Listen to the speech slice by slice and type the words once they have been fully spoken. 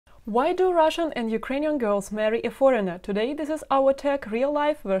Why do Russian and Ukrainian girls marry a foreigner? Today this is our tag real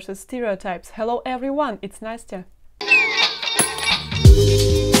life versus stereotypes. Hello everyone, it's Nastya.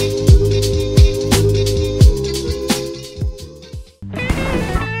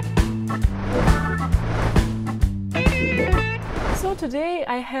 So today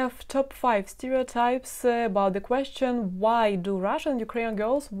I have top 5 stereotypes about the question why do Russian and Ukrainian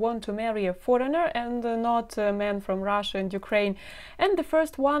girls want to marry a foreigner and not men from Russia and Ukraine. And the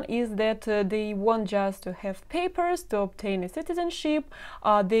first one is that they want just to have papers to obtain a citizenship,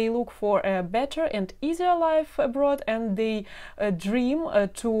 they look for a better and easier life abroad, and they dream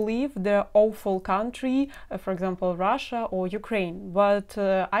to leave their awful country, for example Russia or Ukraine. But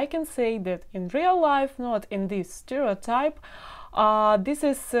I can say that in real life, not in this stereotype, this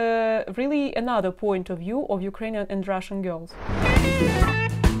is really another point of view of Ukrainian and Russian girls.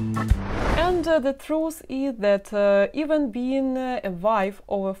 And the truth is that even being a wife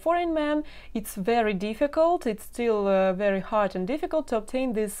of a foreign man, it's very difficult, it's still very hard and difficult to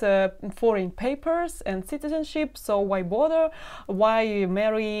obtain these foreign papers and citizenship, so why bother? Why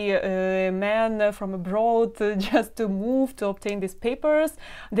marry a man from abroad just to move to obtain these papers,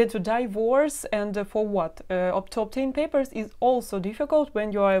 then to divorce, and for what? To obtain papers is also difficult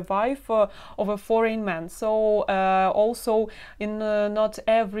when you are a wife of a foreign man, so also in not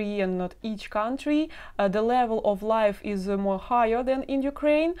every and not each country the level of life is more higher than in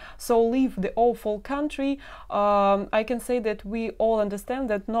Ukraine, so leave the awful country. I can say that we all understand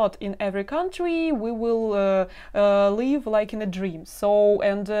that not in every country we will live like in a dream. So,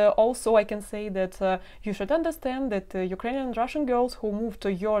 and also I can say that you should understand that Ukrainian and Russian girls who move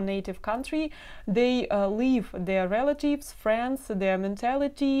to your native country, they leave their relatives, friends, their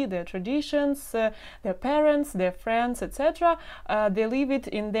mentality, their traditions, their parents, their friends, etc. They leave it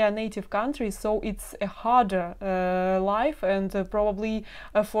in their native country, so it's a harder life, and probably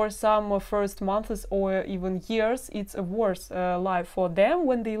for some first months or even years it's a worse life for them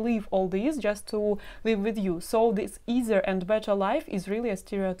when they leave all this just to live with you. So this easier and better life is really a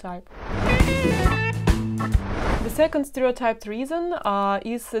stereotype. The second stereotyped reason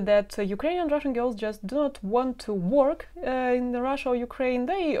is that Ukrainian and Russian girls just do not want to work in Russia or Ukraine.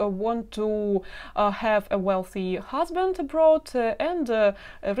 They want to have a wealthy husband abroad and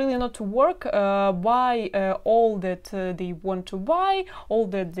really not to work, buy all that they want to buy, all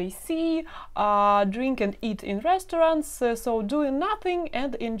that they see, drink and eat in restaurants, so doing nothing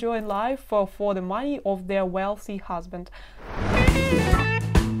and enjoying life for the money of their wealthy husband.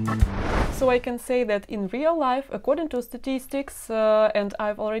 So I can say that in real life, according to statistics, and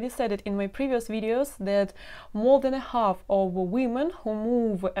I've already said it in my previous videos, that more than a half of women who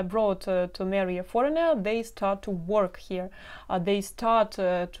move abroad to marry a foreigner, they start to work here. They start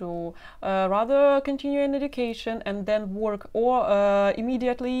to rather continue an education and then work, or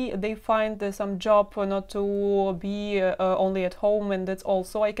immediately they find some job not to be only at home, and that's all.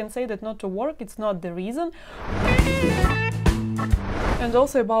 So I can say that not to work, it's not the reason. And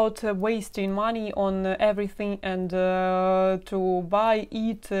also about wasting money on everything and to buy,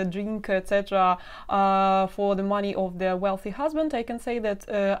 eat, drink, etc. For the money of their wealthy husband. I can say that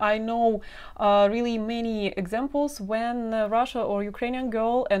I know really many examples when Russia or Ukrainian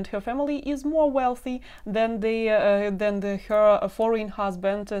girl and her family is more wealthy than her foreign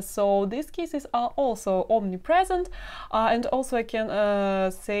husband. So these cases are also omnipresent. And also I can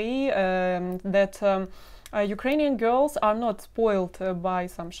say that Ukrainian girls are not spoiled by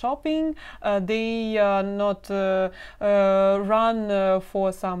some shopping, they not run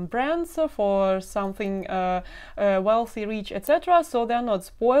for some brands, for something wealthy, rich, etc. So they're not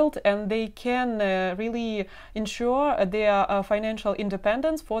spoiled and they can really ensure their financial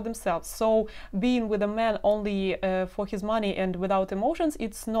independence for themselves. So being with a man only for his money and without emotions,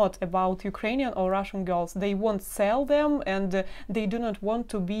 it's not about Ukrainian or Russian girls. They won't sell them and they do not want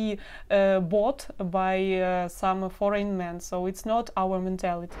to be bought by some foreign men, so it's not our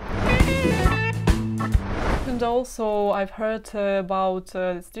mentality. And also I've heard about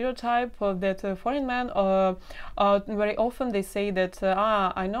the stereotype that foreign men very often they say that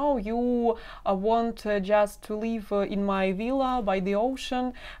I know you want just to live in my villa by the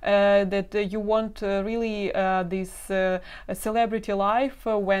ocean, that you want really this celebrity life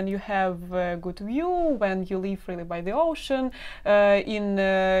when you have a good view, when you live really by the ocean, in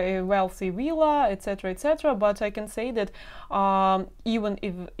a wealthy villa, etc, etc. But I can say that even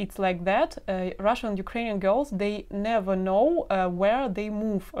if it's like that, Russian and Ukrainian girls girls, they never know where they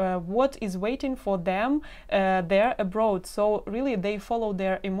move, what is waiting for them there abroad. So really they follow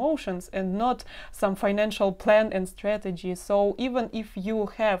their emotions and not some financial plan and strategy. So even if you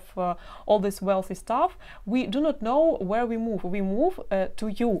have all this wealthy stuff, we do not know where we move. We move to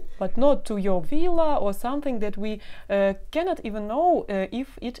you, but not to your villa or something that we cannot even know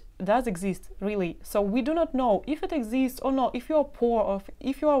if it does exist really. So we do not know if it exists or not, if you are poor or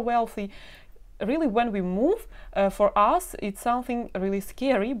if you are wealthy. Really, when we move, for us it's something really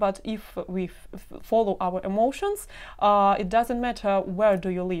scary, but if we follow our emotions, it doesn't matter where do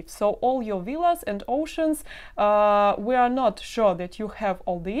you live. So all your villas and oceans, we are not sure that you have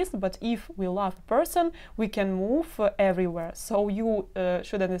all this, but if we love a person, we can move everywhere. So you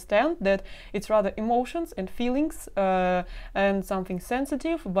should understand that it's rather emotions and feelings and something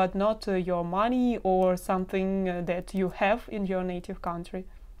sensitive, but not your money or something that you have in your native country.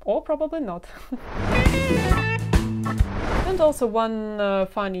 Or probably not. And also one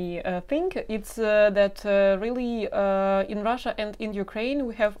funny thing, it's that really in Russia and in Ukraine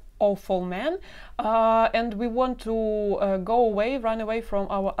we have awful men, and we want to go away, run away from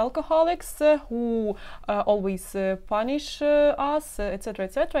our alcoholics who always punish us, etc.,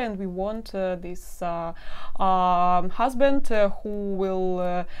 etc., and we want this husband who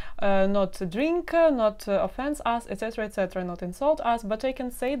will not drink, not offend us, etc., etc., not insult us. But I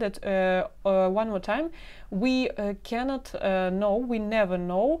can say that one more time, we cannot know, we never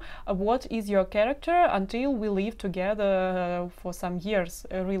know what is your character until we live together for some years,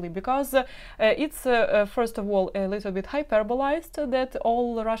 really, because it's first of all a little bit hyperbolized that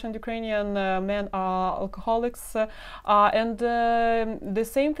all Russian and Ukrainian men are alcoholics, and the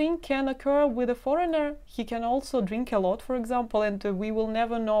same thing can occur with a foreigner. He can also drink a lot, for example, and we will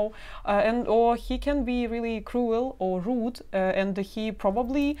never know, and or he can be really cruel or rude, and he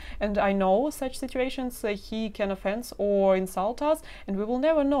probably, and I know such situations, he can offend or insult us, and we will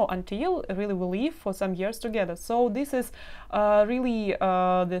never know until really we live for some years together. So this is really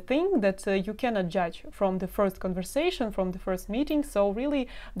the thing that you cannot judge from the first conversation, from the first meeting. So really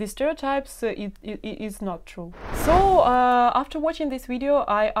the stereotypes, it is not true. So after watching this video,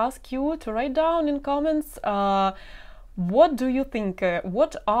 I ask you to write down in comments what do you think?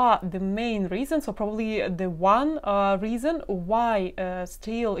 What are the main reasons, or probably the one reason why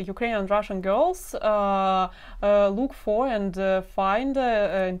still Ukrainian and Russian girls look for and find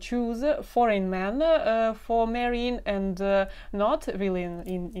and choose foreign men for marrying, and not really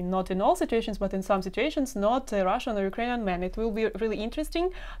not in all situations, but in some situations not Russian or Ukrainian men? It will be really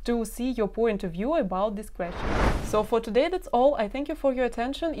interesting to see your point of view about this question. So for today that's all. I thank you for your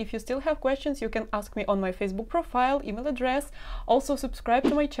attention. If you still have questions, you can ask me on my Facebook profile, email address. Also subscribe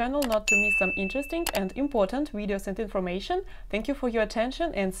to my channel not to miss some interesting and important videos and information. Thank you for your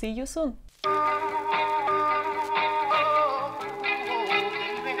attention and see you soon.